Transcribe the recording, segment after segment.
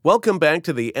Welcome back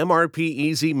to the MRP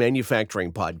Easy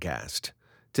Manufacturing Podcast.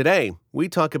 Today, we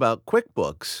talk about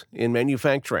QuickBooks in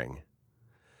manufacturing.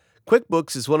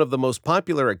 QuickBooks is one of the most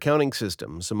popular accounting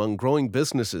systems among growing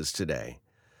businesses today.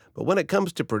 But when it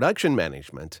comes to production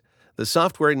management, the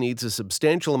software needs a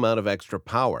substantial amount of extra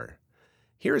power.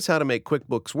 Here's how to make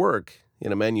QuickBooks work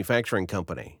in a manufacturing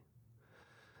company.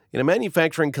 In a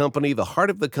manufacturing company, the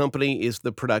heart of the company is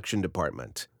the production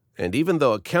department. And even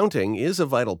though accounting is a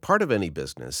vital part of any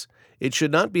business, it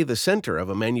should not be the center of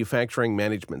a manufacturing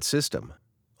management system.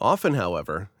 Often,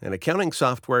 however, an accounting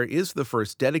software is the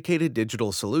first dedicated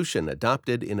digital solution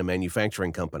adopted in a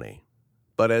manufacturing company.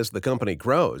 But as the company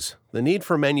grows, the need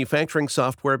for manufacturing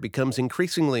software becomes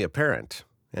increasingly apparent,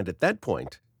 and at that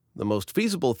point, the most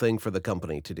feasible thing for the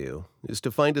company to do is to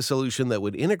find a solution that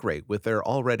would integrate with their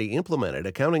already implemented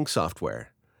accounting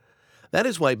software. That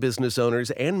is why business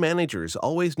owners and managers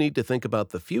always need to think about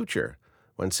the future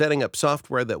when setting up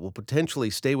software that will potentially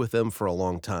stay with them for a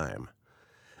long time.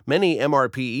 Many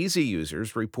MRP Easy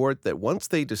users report that once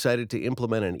they decided to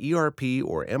implement an ERP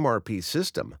or MRP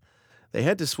system, they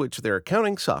had to switch their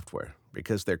accounting software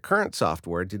because their current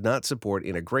software did not support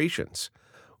integrations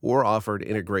or offered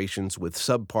integrations with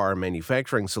subpar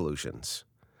manufacturing solutions.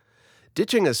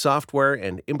 Ditching a software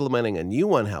and implementing a new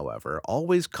one, however,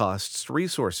 always costs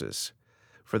resources.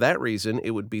 For that reason,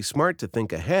 it would be smart to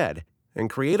think ahead and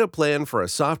create a plan for a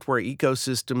software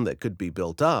ecosystem that could be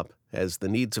built up as the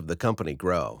needs of the company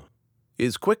grow.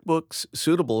 Is QuickBooks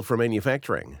suitable for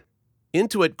manufacturing?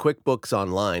 Intuit QuickBooks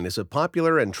Online is a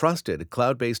popular and trusted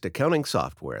cloud-based accounting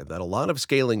software that a lot of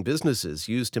scaling businesses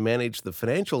use to manage the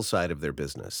financial side of their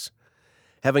business.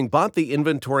 Having bought the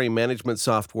inventory management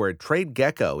software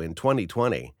TradeGecko in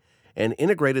 2020 and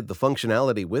integrated the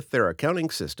functionality with their accounting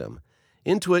system,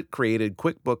 Intuit created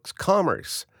QuickBooks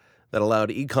Commerce that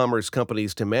allowed e-commerce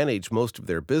companies to manage most of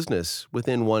their business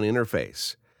within one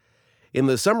interface. In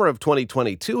the summer of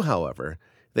 2022, however,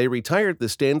 they retired the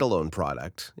standalone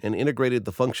product and integrated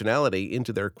the functionality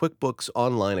into their QuickBooks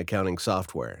Online accounting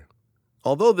software.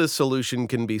 Although this solution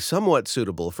can be somewhat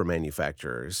suitable for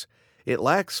manufacturers, it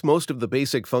lacks most of the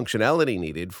basic functionality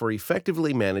needed for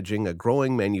effectively managing a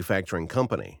growing manufacturing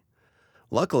company.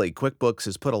 Luckily, QuickBooks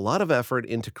has put a lot of effort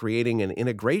into creating an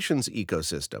integrations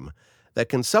ecosystem that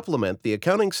can supplement the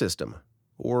accounting system,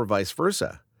 or vice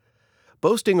versa.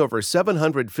 Boasting over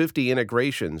 750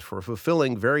 integrations for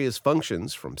fulfilling various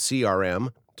functions from CRM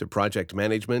to project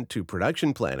management to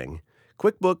production planning,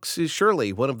 QuickBooks is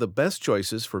surely one of the best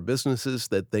choices for businesses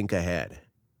that think ahead.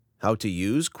 How to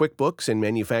use QuickBooks in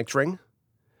manufacturing?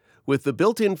 With the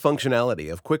built-in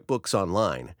functionality of QuickBooks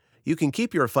Online, you can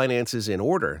keep your finances in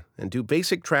order and do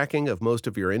basic tracking of most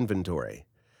of your inventory.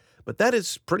 But that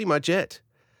is pretty much it.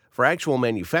 For actual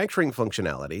manufacturing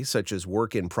functionality, such as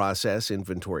work-in-process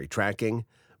inventory tracking,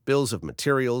 bills of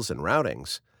materials and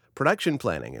routings, production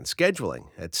planning and scheduling,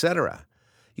 etc.,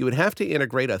 you would have to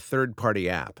integrate a third-party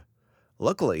app.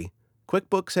 Luckily,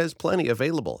 QuickBooks has plenty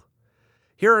available.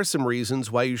 Here are some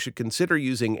reasons why you should consider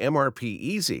using MRP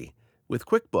Easy with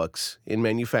QuickBooks in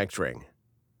manufacturing.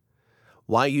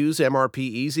 Why use MRP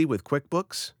Easy with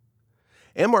QuickBooks?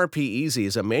 MRP Easy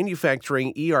is a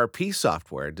manufacturing ERP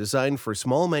software designed for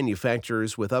small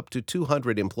manufacturers with up to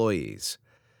 200 employees.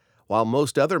 While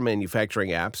most other manufacturing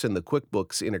apps in the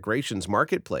QuickBooks integrations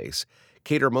marketplace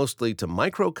cater mostly to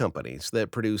micro companies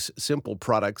that produce simple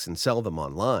products and sell them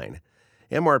online,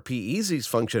 MRP Easy's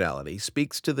functionality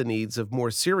speaks to the needs of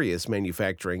more serious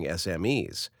manufacturing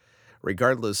SMEs,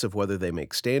 regardless of whether they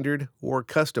make standard or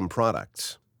custom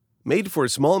products. Made for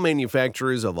small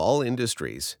manufacturers of all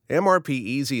industries, MRP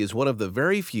Easy is one of the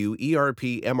very few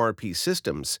ERP MRP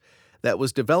systems that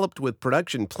was developed with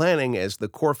production planning as the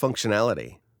core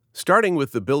functionality. Starting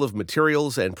with the bill of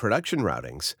materials and production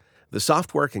routings, the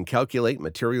software can calculate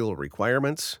material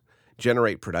requirements,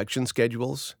 generate production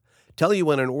schedules, tell you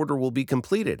when an order will be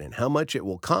completed and how much it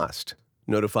will cost,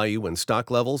 notify you when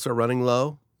stock levels are running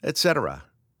low, etc.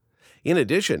 In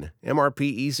addition, MRP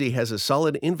Easy has a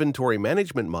solid inventory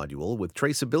management module with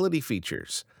traceability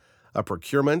features, a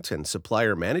procurement and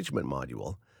supplier management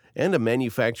module, and a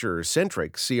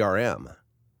manufacturer-centric CRM.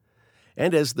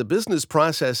 And as the business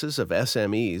processes of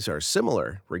SMEs are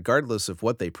similar regardless of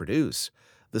what they produce,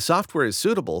 the software is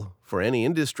suitable for any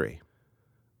industry.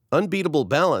 Unbeatable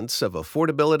balance of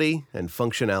affordability and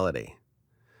functionality.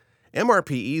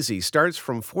 MRP Easy starts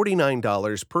from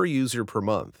 $49 per user per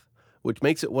month, which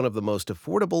makes it one of the most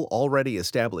affordable already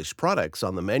established products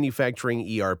on the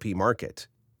manufacturing ERP market.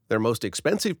 Their most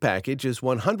expensive package is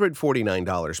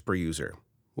 $149 per user,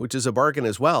 which is a bargain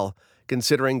as well,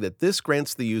 considering that this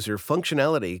grants the user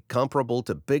functionality comparable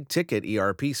to big-ticket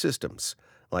ERP systems,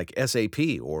 like SAP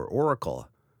or Oracle.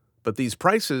 But these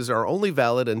prices are only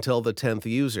valid until the 10th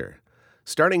user.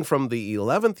 Starting from the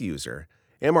 11th user,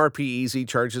 MRP Easy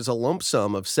charges a lump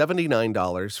sum of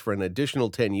 $79 for an additional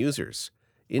 10 users,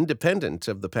 independent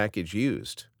of the package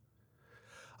used.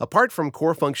 Apart from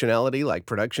core functionality like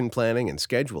production planning and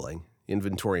scheduling,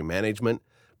 inventory management,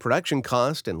 production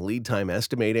cost and lead time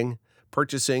estimating,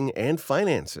 purchasing, and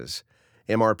finances,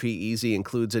 MRP Easy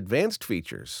includes advanced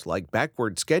features like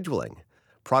backward scheduling,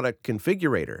 product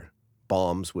configurator,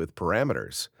 BOMs with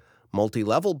parameters,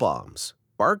 multi-level BOMs,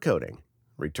 barcoding,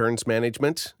 returns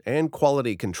management, and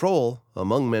quality control,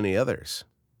 among many others.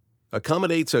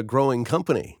 Accommodates a growing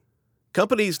company.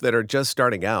 Companies that are just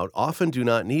starting out often do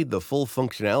not need the full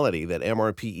functionality that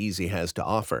MRP Easy has to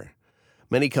offer.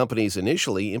 Many companies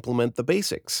initially implement the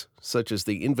basics, such as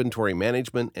the inventory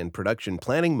management and production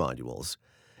planning modules,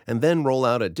 and then roll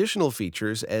out additional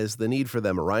features as the need for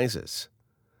them arises.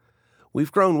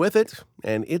 We've grown with it,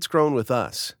 and it's grown with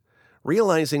us.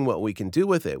 Realizing what we can do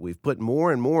with it, we've put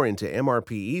more and more into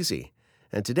MRP Easy,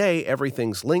 and today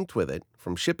everything's linked with it,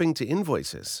 from shipping to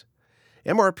invoices.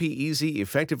 MRP Easy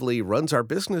effectively runs our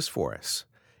business for us.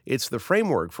 It's the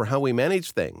framework for how we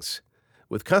manage things.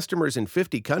 With customers in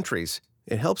 50 countries,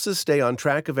 it helps us stay on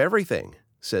track of everything,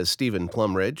 says Stephen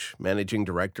Plumridge, Managing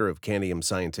Director of Candium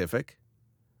Scientific.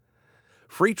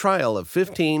 Free trial of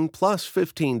 15 plus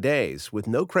 15 days with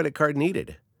no credit card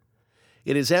needed.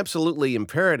 It is absolutely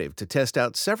imperative to test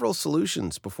out several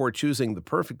solutions before choosing the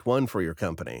perfect one for your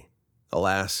company.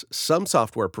 Alas, some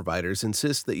software providers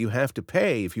insist that you have to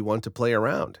pay if you want to play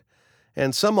around,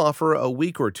 and some offer a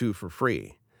week or two for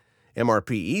free.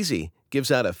 MRP Easy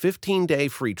gives out a 15-day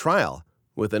free trial,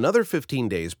 with another 15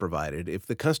 days provided if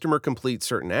the customer completes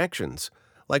certain actions,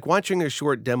 like watching a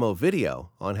short demo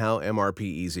video on how MRP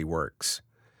Easy works.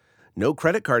 No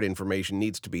credit card information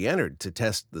needs to be entered to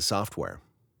test the software.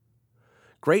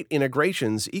 Great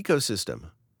integrations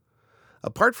ecosystem.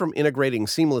 Apart from integrating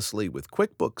seamlessly with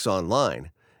QuickBooks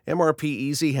Online, MRP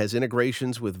Easy has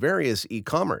integrations with various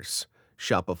e-commerce,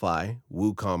 Shopify,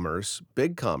 WooCommerce,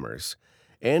 BigCommerce,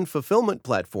 and fulfillment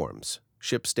platforms,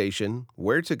 ShipStation,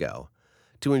 Ware2Go,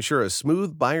 to ensure a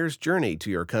smooth buyer's journey to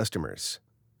your customers.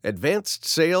 Advanced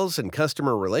sales and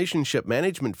customer relationship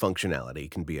management functionality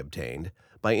can be obtained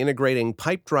by integrating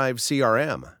Pipedrive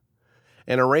CRM.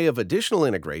 An array of additional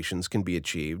integrations can be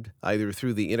achieved either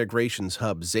through the Integrations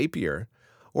Hub Zapier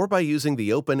or by using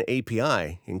the open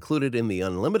API included in the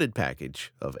unlimited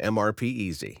package of MRP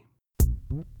Easy.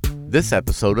 This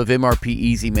episode of MRP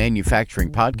Easy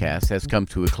Manufacturing Podcast has come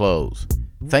to a close.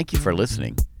 Thank you for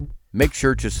listening. Make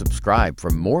sure to subscribe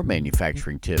for more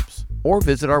manufacturing tips or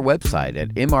visit our website at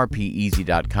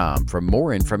mrpeasy.com for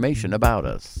more information about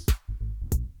us.